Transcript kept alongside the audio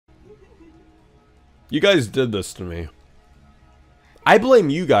You guys did this to me. I blame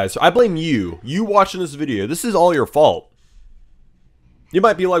you guys. I blame you. You watching this video. This is all your fault. You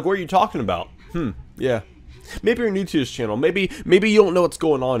might be like, what are you talking about? Yeah. Maybe you're new to this channel. Maybe you don't know what's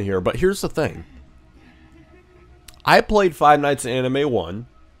going on here. But here's the thing. I played Five Nights at Anime 1,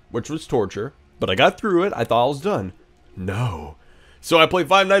 which was torture. But I got through it. I thought I was done. No. So I played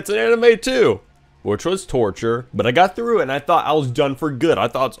Five Nights at Anime 2, which was torture. But I got through it and I thought I was done for good. I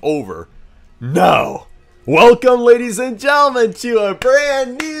thought it's over. No. Welcome, ladies and gentlemen, to a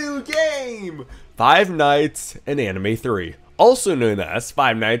brand new game! Five Nights at Anime 3. Also known as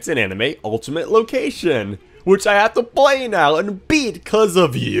Five Nights at Anime Ultimate Location. Which I have to play now and beat because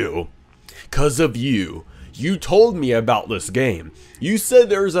of you. Because of you. You told me about this game. You said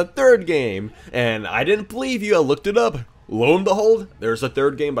there was a third game, and I didn't believe you. I looked it up. Lo and behold, there's a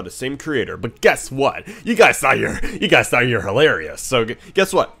third game by the same creator. But guess what? You guys thought you're hilarious. So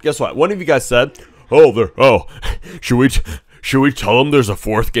guess what? Guess what? One of you guys said, should we tell them there's a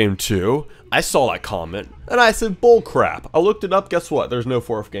fourth game too? I saw that comment and I said bull crap. I looked it up. Guess what? There's no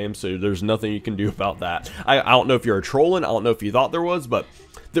fourth game, so there's nothing you can do about that. I don't know if you're trolling. I don't know if you thought there was, but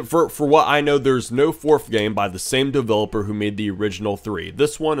for what I know, there's no fourth game by the same developer who made the original 3.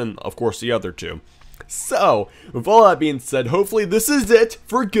 This one and of course the other 2. So, with all that being said, hopefully this is it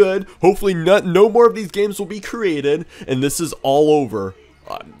for good. Hopefully no more of these games will be created and this is all over.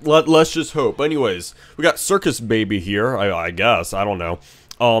 Let's just hope. Anyways, we got Circus Baby here, I guess. I don't know.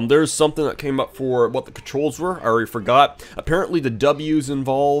 There's something that came up for what the controls were. I already forgot. Apparently the W's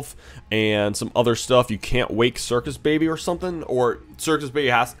involve and some other stuff. You can't wake Circus Baby or something. Or Circus Baby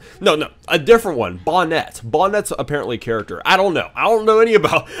has... No, a different one. Bonnet. Bonnet's apparently a character. I don't know. I don't know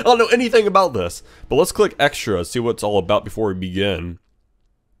anything about this. But let's click Extras, see what it's all about before we begin.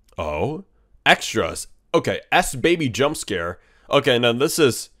 Oh. Extras. Okay, S-Baby Jump Scare. Okay, now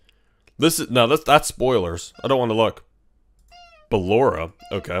that's spoilers. I don't want to look. Ballora,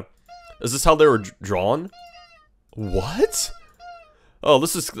 okay. Is this how they were drawn? What? Oh,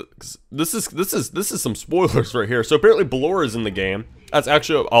 this is some spoilers right here. So apparently Ballora's in the game. That's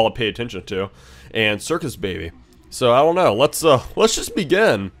actually all I pay attention to. And Circus Baby. So I don't know. Let's just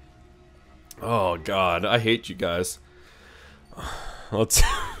begin. Oh god, I hate you guys. Let's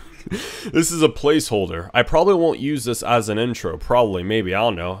This is a placeholder. I probably won't use this as an intro. Probably, maybe, I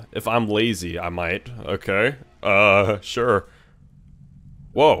don't know. If I'm lazy, I might. Okay. Sure.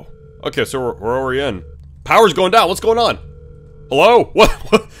 Whoa. Okay, so we're already in. Power's going down. What's going on? Hello?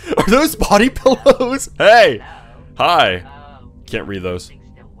 What are those body pillows? Hey. Hello. Hi. Hello. Can't read those.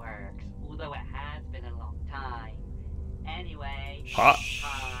 Everything still works, although it has been a long time. Anyway. Hi.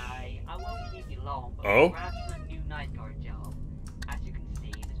 Hi. I won't keep you long, but Oh? perhaps a new night guard job. As you can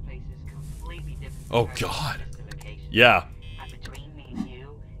see, this place is completely different. Oh, from God. the location. Yeah. And between me and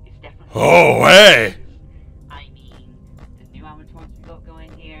you, it's definitely. Oh, hey. I mean, the new animatronics we got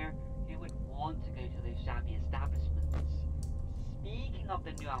going here, who would want to go to those shabby establishments? Speaking of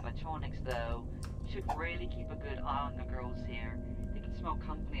the new animatronics, though, should really keep a good eye on the girls here. They can smell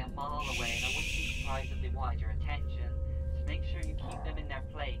company a mile away, and I wouldn't be surprised if they wanted your attention. So make sure you keep them in their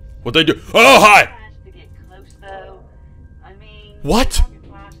place. What they do? Oh, hi. Plans to get close, though. I mean, What? have your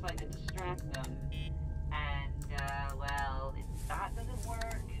flashlight to distract them. And, well, if that doesn't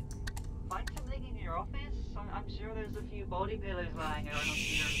work, find something in your office. I'm sure there's a few body pillows lying around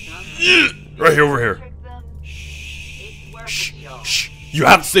here. Right here, over here. Trick them. It's worth a shot. Shh. You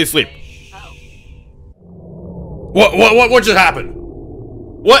have to stay asleep. Oh. What just happened?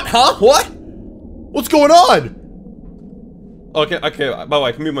 What? Huh? What? What's going on? Okay, by the way,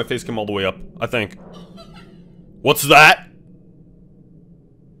 I can move my face cam all the way up, I think. What's that?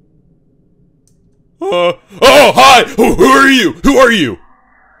 Oh, hi! Who are you? Who are you?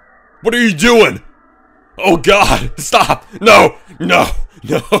 What are you doing? Oh god, stop! No!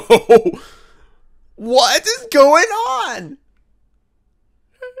 What is going on?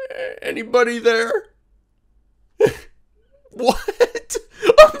 Anybody there? What?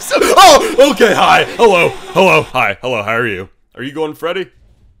 I'm so— oh, okay, hi, hello, hi, hello, how are you? Are you going Freddy?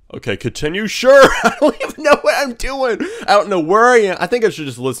 Okay, continue, sure. I don't even know what I'm doing. I don't know where I am. I think I should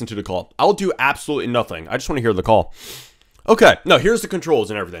just listen to the call. I'll do absolutely nothing. I just want to hear the call. Okay, no, here's the controls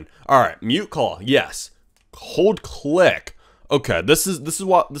and everything. All right, mute call, yes. Hold click. Okay, this is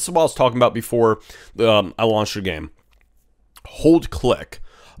what I was talking about before I launched the game. Hold click.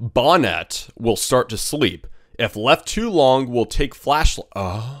 Bonnet will start to sleep. If left too long, we'll take flashlight.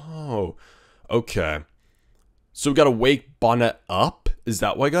 Oh, okay. So we gotta wake Bonnet up? Is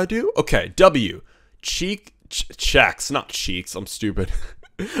that what I gotta do? Okay, W. Checks, not cheeks, I'm stupid.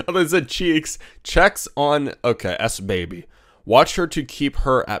 I thought it said cheeks. Checks on, okay, S baby. Watch her to keep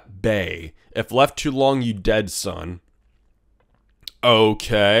her at bay. If left too long, you dead, son.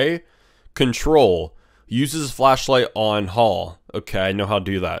 Okay. Control. Uses flashlight on Hall. Okay, I know how to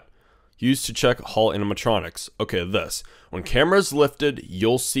do that. Use to check Hall animatronics. Okay, this. When camera's lifted,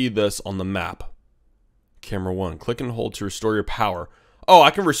 you'll see this on the map. Camera 1. Click and hold to restore your power. Oh,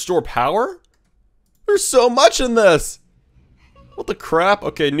 I can restore power? There's so much in this! What the crap?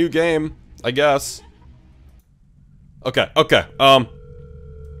 Okay, new game, I guess. Okay, okay,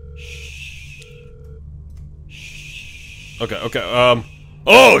 Okay,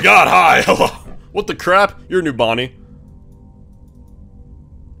 oh god, hi! Hello! What the crap? You're new, Bonnie.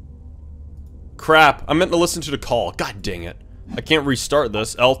 Crap, I meant to listen to the call. God dang it. I can't restart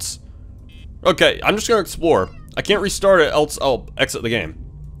this, else... Okay, I'm just gonna explore. I can't restart it, else I'll exit the game.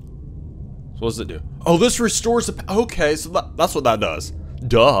 So what does it do? Oh, this restores the... Okay, so that's what that does.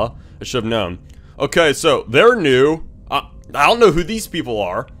 Duh. I should have known. Okay, so they're new. I don't know who these people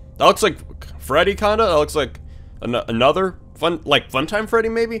are. That looks like Freddy, kinda. That looks like another Funtime Freddy,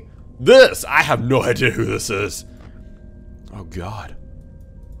 maybe? This! I have no idea who this is. Oh, God.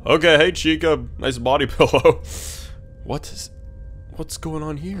 Okay, hey, Chica. Nice body pillow. What's going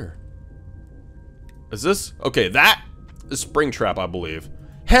on here? Is this? Okay, that is Springtrap, I believe.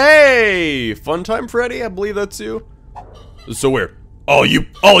 Hey! Funtime Freddy? I believe that's you. This is so weird. Oh,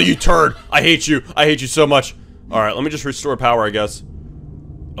 you turd! I hate you. I hate you so much. Alright, let me just restore power, I guess.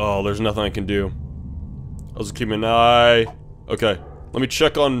 Oh, there's nothing I can do. I'll just keep an eye. Okay, let me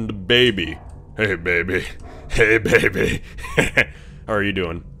check on the baby. Hey, baby. Hey, baby. How are you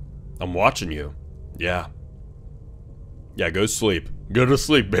doing? I'm watching you. Yeah. Yeah, go sleep. Go to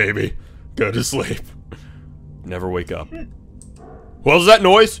sleep, baby. Go to sleep. Never wake up. What was that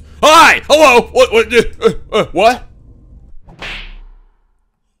noise? Hi! Hello! What?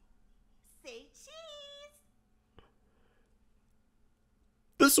 Say cheese!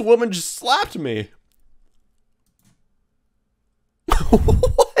 This woman just slapped me.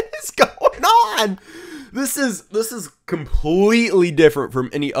 What is going on? This is completely different from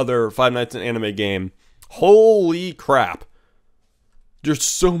any other Five Nights at Anime game. Holy crap. There's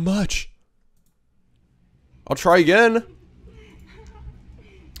so much. I'll try again.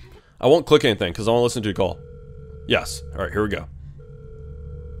 I won't click anything because I want to listen to a call. Yes. Alright, here we go.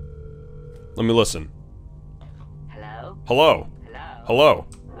 Let me listen. Hello? Hello. Hello? Hello.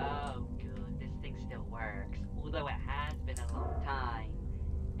 Oh, good. This thing still works. Although it has been a long time.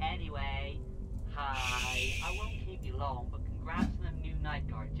 Anyway, hi. I won't keep you long, but congrats on the new night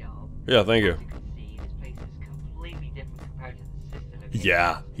guard job. Yeah, thank you. As you can see, this place is completely different compared to the sister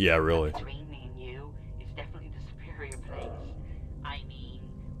location. Yeah, really. Between me and you, it's definitely the superior place. I mean,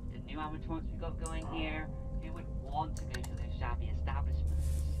 the new animatronics we got going here, who would want to go to those shabby establishments?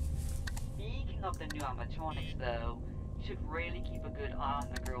 Speaking of the new animatronics, though, you should really keep a good eye on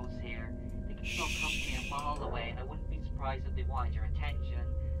the girls here. They can smell company a mile away, and I wouldn't be surprised if they wanted your attention.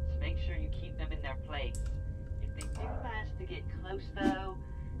 So make sure you keep them in their place. If they do manage to get close, though,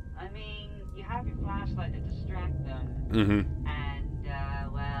 I mean, you have your flashlight to distract them. Mm-hmm. And,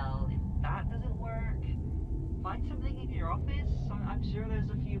 well, if that doesn't work, find something in your office. I'm sure there's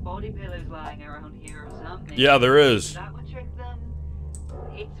a few body pillows lying around here or something. Yeah, there is. If that would trick them,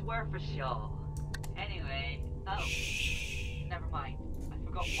 it's worth a shot. Anyway, oh, never mind. I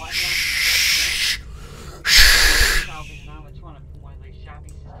forgot why I salvage an animatronic from one of those shabby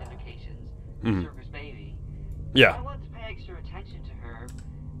sister locations, Circus Baby. Yeah. I want to pay extra attention to her.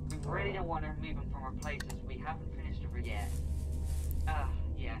 We really don't want her moving from her place as we haven't finished her yet.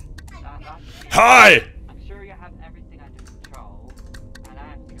 Yeah. Hi! I'm sure you have everything under control, and I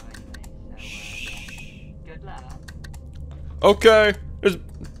have to go anyway, so, yeah. Good luck. Okay.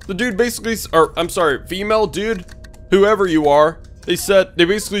 The dude basically, or I'm sorry, female dude, whoever you are, they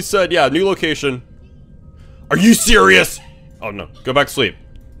basically said, yeah, new location. Are you serious? Oh no, go back to sleep.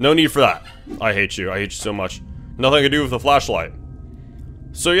 No need for that. I hate you so much. Nothing to do with the flashlight.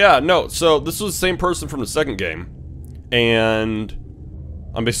 So yeah, no, so this was the same person from the second game. And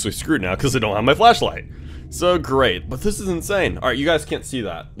I'm basically screwed now because I don't have my flashlight. So great, but this is insane. Alright, you guys can't see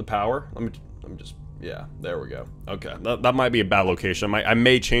that. The power, let me just, yeah, there we go. Okay, that might be a bad location. I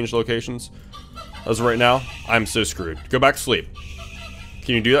may change locations. As of right now, I'm so screwed. Go back to sleep.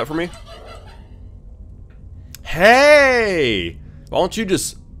 Can you do that for me? Hey! Why don't you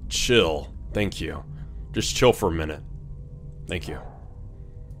just chill? Thank you. Just chill for a minute. Thank you.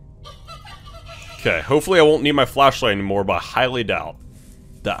 Okay, hopefully I won't need my flashlight anymore, but I highly doubt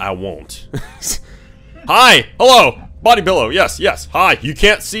that I won't. Hi! Hello! Body pillow, yes, yes. Hi, you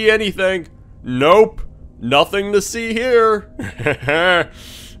can't see anything. Nope. Nothing to see here.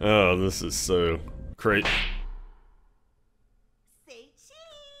 Oh, this is so crazy.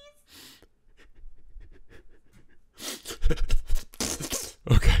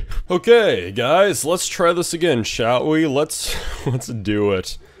 Okay, guys, let's try this again, shall we? Let's do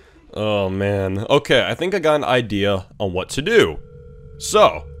it. Oh man. Okay, I think I got an idea on what to do.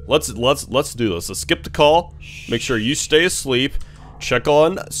 So, let's do this. Let's skip the call. Make sure you stay asleep. Check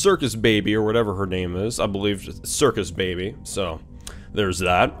on Circus Baby or whatever her name is. I believe Circus Baby. So, there's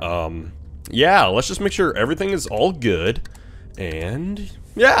that. Yeah, let's just make sure everything is all good. And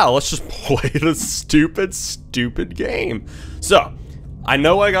yeah, let's just play this stupid game. So, I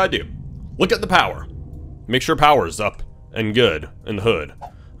know what I gotta do. Look at the power. Make sure power is up and good in the hood.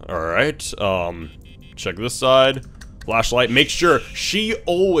 Alright, check this side. Flashlight. Make sure she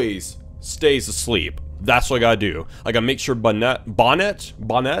always stays asleep. That's what I gotta do. I gotta make sure Bonnet,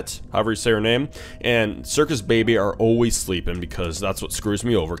 however you say her name, and Circus Baby are always sleeping because that's what screws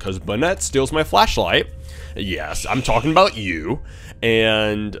me over. Because Bonnet steals my flashlight. Yes, I'm talking about you.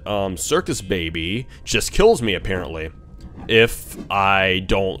 And Circus Baby just kills me apparently if I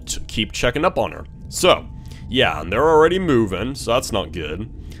don't keep checking up on her. So, yeah, and they're already moving, so that's not good.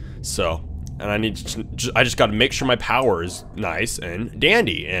 So, and I just gotta make sure my power is nice and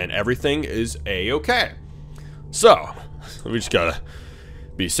dandy, and everything is a-okay. So, we just gotta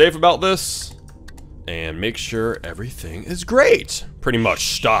be safe about this, and make sure everything is great. Pretty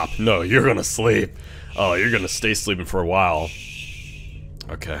much. Stop. No, you're gonna sleep. Oh, you're gonna stay sleeping for a while.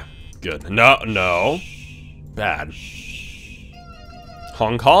 Okay, good. No. Bad.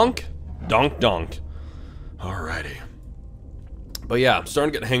 Honk honk, donk donk. Alrighty. But yeah, I'm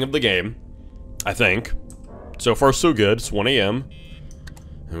starting to get the hang of the game, I think. So far so good, it's 1 AM.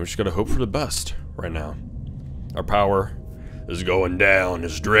 And we just gotta hope for the best right now. Our power is going down,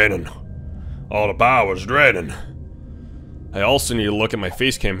 it's draining. All the power is draining. I also need to look at my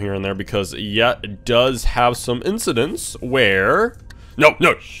face cam here and there because, yeah, it does have some incidents where... No,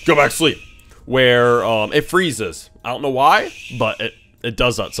 go back to sleep. Where, it freezes. I don't know why, but it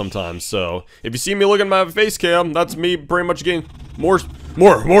does that sometimes. So if you see me looking at my face cam, that's me pretty much getting more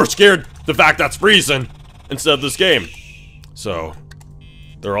scared the fact that's freezing instead of this game. So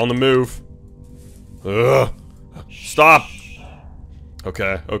they're on the move. Ugh. Stop.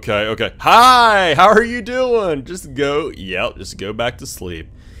 Okay. Hi, how are you doing? Just go back to sleep.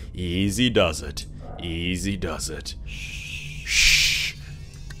 Easy does it. Shh.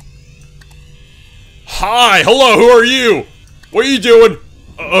 Hi, hello, who are you? What are you doing?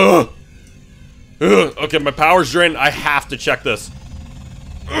 Okay, my power's drained. I have to check this.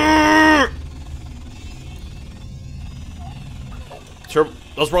 That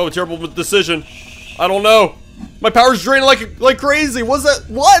was probably a terrible decision. I don't know. My power's draining like crazy. What's that?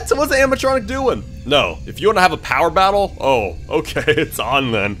 What's the animatronic doing? No. If you want to have a power battle, oh, okay, it's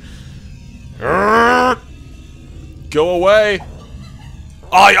on then. Go away.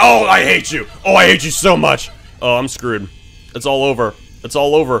 Oh, I hate you. Oh, I hate you so much. Oh, I'm screwed. It's all over. It's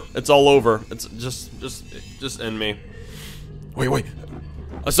just end me. Wait.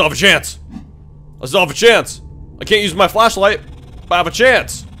 I still have a chance. I can't use my flashlight, but I have a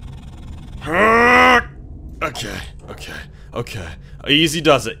chance. Okay. Easy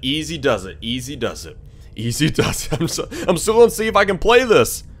does it. I'm still gonna see if I can play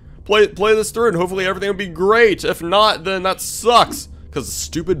this. Play this through, and hopefully everything will be great. If not, then that sucks. Cause the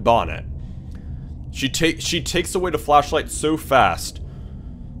stupid Bonnet. She takes away the flashlight so fast.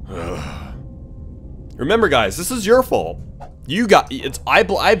 Remember, guys, this is your fault. I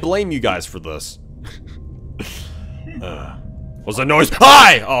blame you guys for this. What's that noise?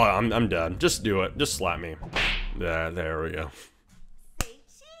 Hi! Oh, I'm dead. Just do it. Just slap me. Yeah, there we go.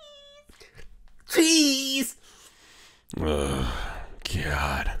 Cheese!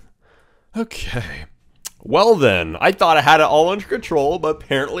 God. Okay. Well then, I thought I had it all under control, but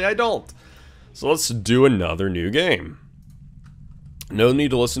apparently I don't. So let's do another new game. No need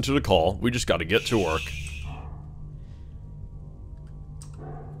to listen to the call. We just got to get to work.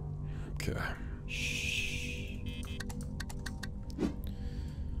 Okay.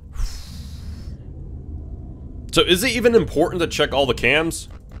 So is it even important to check all the cams?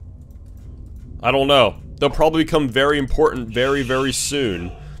 I don't know. They'll probably become very important very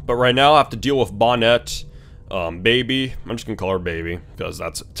soon. But right now I have to deal with Bonnet, Baby. I'm just gonna call her Baby, because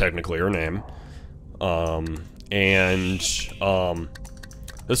that's technically her name. And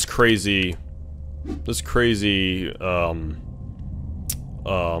this crazy,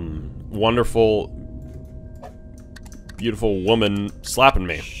 wonderful, beautiful woman slapping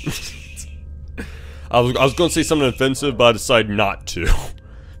me. I was gonna say something offensive, but I decided not to.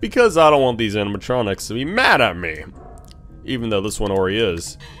 Because I don't want these animatronics to be mad at me. Even though this one already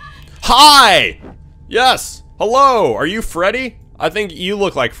is. Hi! Yes! Hello! Are you Freddy? I think you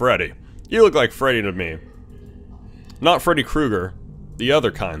look like Freddy. You look like Freddy to me. Not Freddy Krueger. The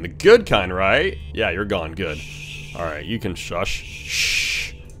other kind. The good kind, right? Yeah, you're gone. Good. Alright, you can shush.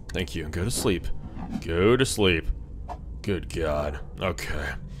 Shh. Thank you. Go to sleep. Go to sleep. Good God. Okay.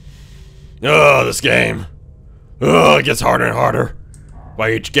 Oh, this game. Oh, it gets harder and harder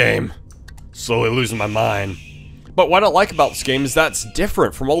by each game. Slowly losing my mind. But what I like about this game is that it's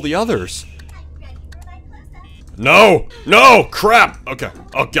different from all the others. No! No! Crap! Okay.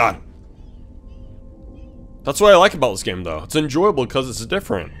 Oh, God. That's what I like about this game, though. It's enjoyable because it's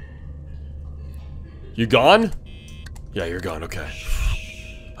different. You gone? Yeah, you're gone. Okay.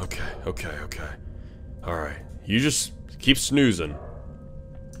 Okay, okay, okay. Alright. You just keep snoozing.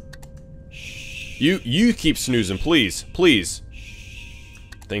 You keep snoozing, please. Please.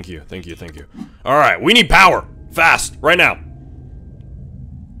 Thank you, thank you, thank you. Alright, we need power! Fast! Right now!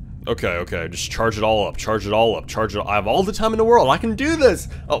 Okay, okay, just charge it all up, charge it all up, charge it all. I have all the time in the world, I can do this!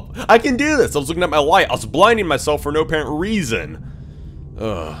 Oh, I can do this! I was looking at my light, I was blinding myself for no apparent reason.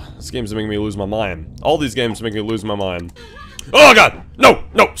 Ugh, this game's making me lose my mind. All these games make me lose my mind. Oh God! No!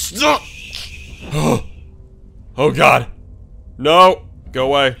 No! Stop! Oh God! No! Go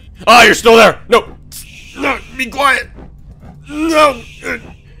away. Ah, you're still there! No! No! Be quiet! No!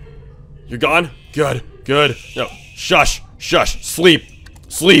 You're gone? Good. Good. No. Shush. Shush. Sleep.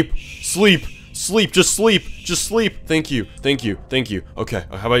 Sleep. Sleep. Sleep. Just sleep. Just sleep. Thank you. Thank you. Thank you. Okay.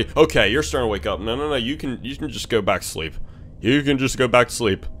 How about you? Okay, you're starting to wake up. No, no, no. You can just go back to sleep. You can just go back to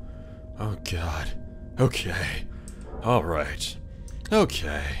sleep. Oh God. Okay. Alright.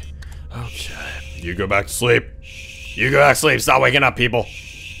 Okay. Okay. You go back to sleep. You go back to sleep. Stop waking up, people.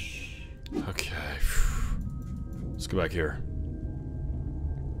 Okay. Let's go back here.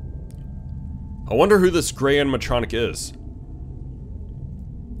 I wonder who this gray animatronic is.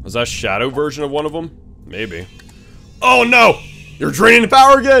 Was that a shadow version of one of them? Maybe. Oh no! You're draining the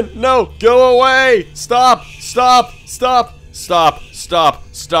power again! No! Go away! Stop! Stop! Stop! Stop! Stop!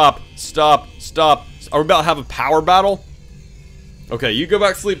 Stop! Stop! Stop! Are we about to have a power battle? Okay, you go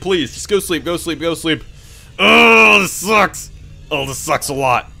back to sleep, please. Just go sleep, go sleep, go sleep. Oh, this sucks! Oh, this sucks a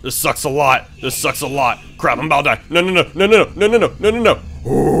lot. This sucks a lot. This sucks a lot. Crap, I'm about to die. No, no, no, no, no, no, no, no, no, no, no.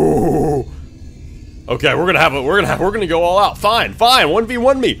 Ooh. Okay, we're gonna go all out. Fine, fine.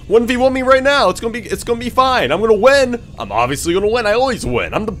 1v1 me. 1v1 me right now. It's gonna be fine. I'm gonna win. I'm obviously gonna win. I always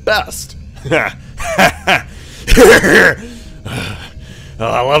win. I'm the best. Oh,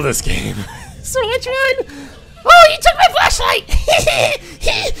 I love this game. So much fun! Oh, you took my flashlight!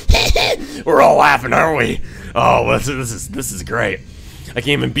 We're all laughing, aren't we? Oh, this is great. I can't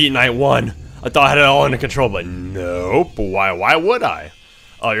even beat night one. I thought I had it all under control, but nope. Why would I?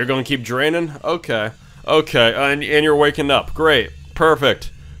 Oh, you're gonna keep draining? Okay. Okay, and you're waking up. Great.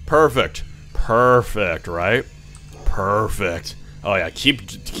 Perfect. Perfect. Perfect, right? Perfect. Oh yeah, keep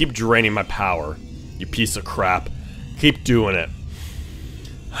draining my power. You piece of crap. Keep doing it.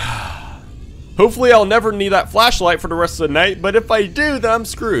 Hopefully I'll never need that flashlight for the rest of the night, but if I do, then I'm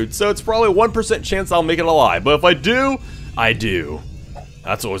screwed. So it's probably a 1% chance I'll make it alive. But if I do, I do.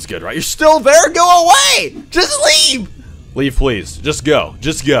 That's always good, right? You're still there? Go away! Just leave! Leave, please. Just go.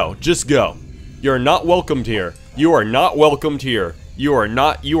 Just go. Just go. You're not welcomed here. You are not welcomed here. You are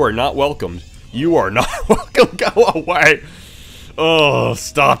not welcomed. You are not welcome. Go away. Oh,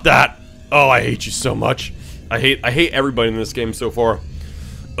 stop that. Oh, I hate you so much. I hate everybody in this game so far.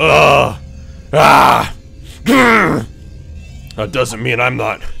 Ugh. Ah! That doesn't mean I'm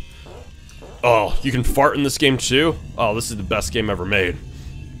not. Oh, you can fart in this game too? Oh, this is the best game ever made.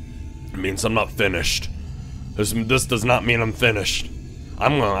 It means I'm not finished. This does not mean I'm finished.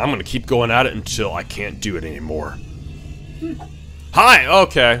 I'm gonna keep going at it until I can't do it anymore. Hi.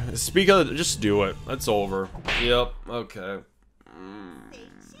 Okay. Speak of. Just do it. It's over. Yep. Okay.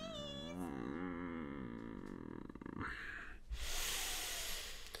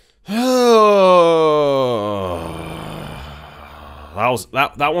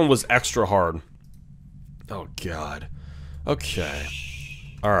 That one was extra hard. Oh God. Okay.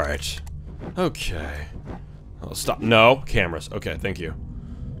 All right. Okay. Oh, stop. No cameras. Okay. Thank you.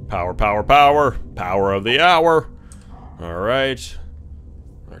 Power. Power. Power. Power of the hour. All right.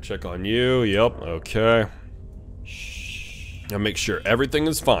 I'll check on you. Yep. Okay. Now make sure everything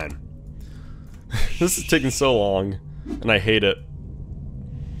is fine. This is taking so long, and I hate it.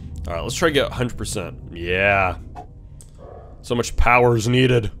 All right, let's try to get 100%. Yeah. So much power is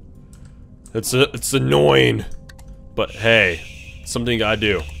needed. It's annoying, but hey, something you gotta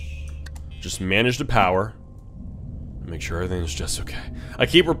do. Just manage the power. Make sure everything's just okay. I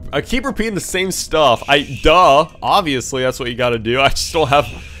keep repeating the same stuff. Obviously that's what you gotta do. I just don't have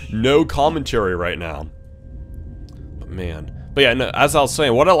no commentary right now. But man, But yeah, no, as I was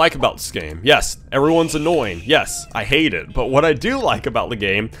saying, what I like about this game, yes, everyone's annoying. Yes, I hate it. But what I do like about the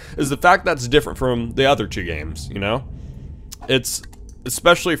game is the fact that it's different from the other two games, you know? It's,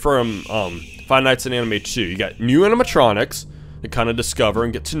 especially from Five Nights at Anime 2, you got new animatronics to kind of discover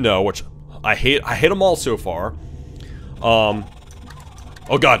and get to know, which I hate them all so far. Oh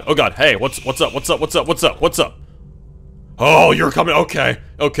god, hey, what's up? Oh, you're coming, okay,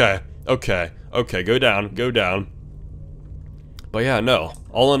 go down. But yeah, no,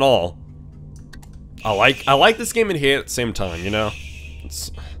 all in all, I like this game and hate it at the same time, you know? It's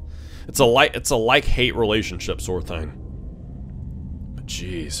a like-hate relationship sort of thing. But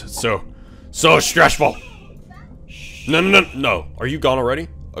jeez, it's so stressful. No. Are you gone already?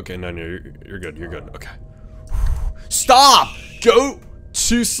 Okay, no, you're good, okay. Stop! Go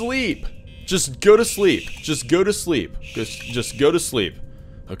to sleep. Just go to sleep. Just go to sleep. Just go to sleep.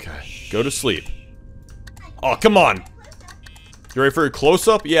 Okay, go to sleep. Oh, come on. You ready for a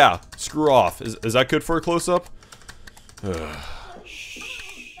close-up? Yeah, screw off. Is that good for a close-up? Okay,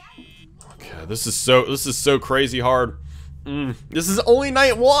 this is so crazy hard. This is only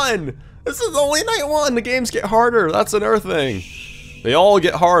night 1. This is only night 1. The games get harder. That's another thing. They all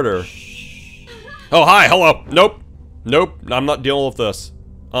get harder. Oh, hi, hello. Nope, I'm not dealing with this.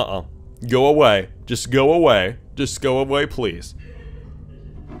 Go away. Just go away. Just go away, please.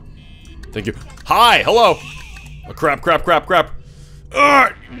 Thank you. Hi, hello. Oh, crap.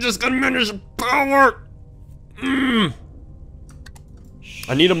 Just gonna manage power. I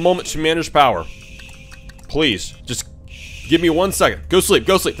need a moment to manage power. Please, just give me 1 second. Go sleep.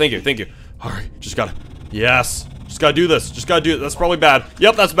 Thank you. Alright, just gotta. Yes. Just gotta do this. That's probably bad.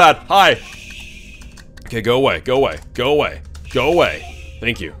 Yep, that's bad. Hi. Okay, go away.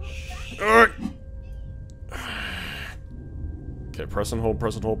 Thank you. Okay, press and hold.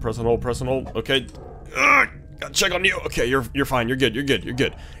 Okay. Gotta check on you. Okay, you're fine. You're good.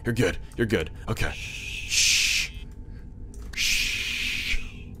 Okay. Shh.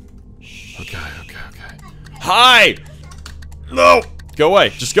 Okay. Hi! No! Go away.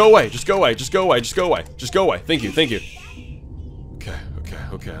 Just go away. Thank you.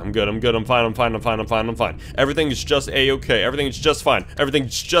 Okay. I'm good. I'm fine. Everything's just A-okay. Everything's just fine.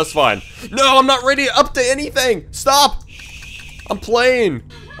 No, I'm not ready to update anything. Stop! I'm playing.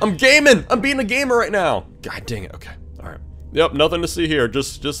 I'm gaming. I'm being a gamer right now. God dang it. Okay. Alright. Yep, nothing to see here.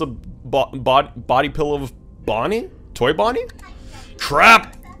 Just a body pillow of Bonnie? Toy Bonnie?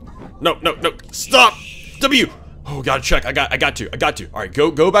 Crap! No. Stop! W! Oh, gotta check. I got to. Alright,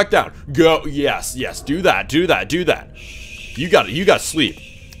 go back down. Go. Yes. Do that. You gotta sleep.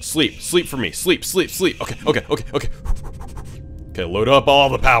 Sleep for me. Sleep. Okay. Okay, load up all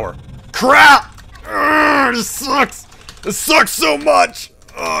the power. Crap! This sucks! This sucks so much!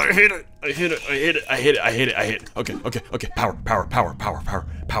 Oh, I hate it. Okay. Power.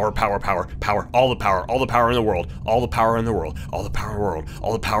 All the power in the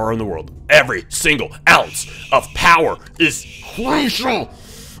world. Every single ounce of power is crucial.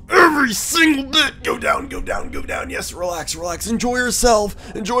 Every single bit. Go down. Yes, relax. Enjoy yourself.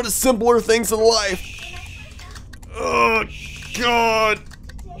 Enjoy the simpler things in life. Oh, God.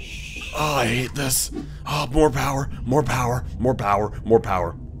 Oh, I hate this. Oh, more power.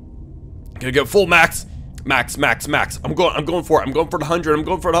 Gonna go full max. Max. I'm going for it. I'm going for the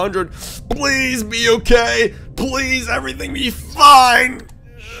 100. Please be okay. Please, everything be fine.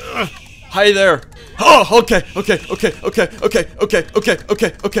 Hi there. Oh, okay.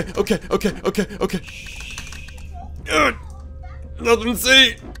 Nothing to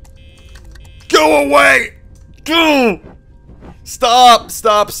see. Go away. Go. Stop.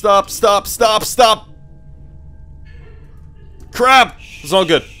 Crap. It's all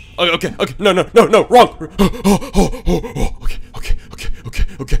good. Okay. No, wrong.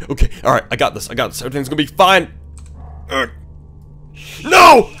 Okay. All right, I got this. Everything's gonna be fine.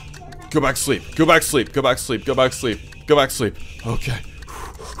 No! Go back to sleep. Okay.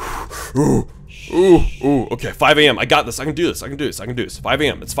 Ooh. Okay, 5 a.m. I got this. I can do this. 5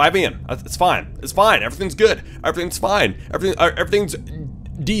 a.m. It's 5 a.m. It's fine. Everything's good. Everything's fine. Everything's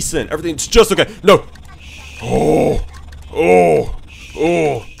decent. Everything's just okay. No. Oh.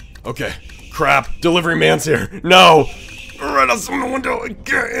 Okay. Crap. Delivery man's here. No. Right outside the window. I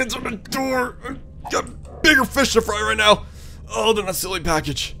can't answer the door. I got bigger fish to fry right now. Oh, they're not silly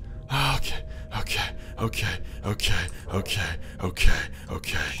package. Okay.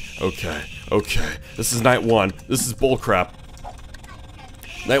 This is night 1. This is bullcrap.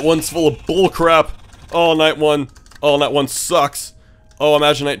 Night 1's full of bullcrap. Oh, night 1. Oh, night 1 sucks. Oh,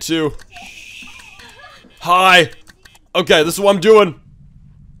 imagine night 2. Hi. Okay, this is what I'm doing.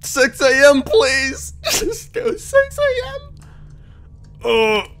 6 a.m. please. Just go 6 a.m.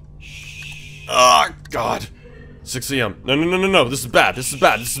 Oh, God. 6 a.m. No, no, no, no, no. This is bad. This is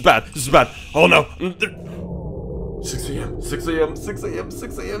bad. This is bad. This is bad. Oh, no. 6 a.m. 6 a.m. 6 a.m.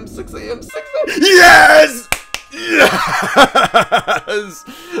 6 a.m. 6 a.m. 6 a.m. Yes! Yes!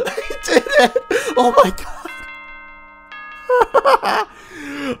 I did it! Oh, my God.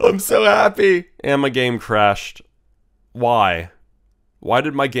 I'm so happy. And my game crashed. Why? Why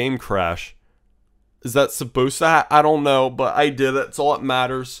did my game crash? Is that supposed to I don't know, but I did it. It's all that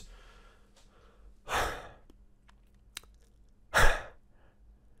matters.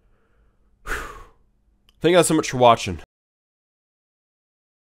 Thank you guys so much for watching.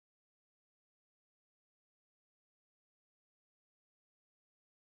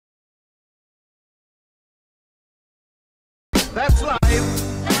 That's life.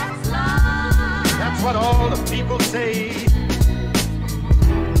 That's life. That's what all the people say.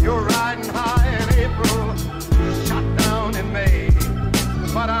 You're riding high in April, shot down in May.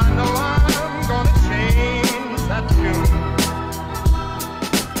 But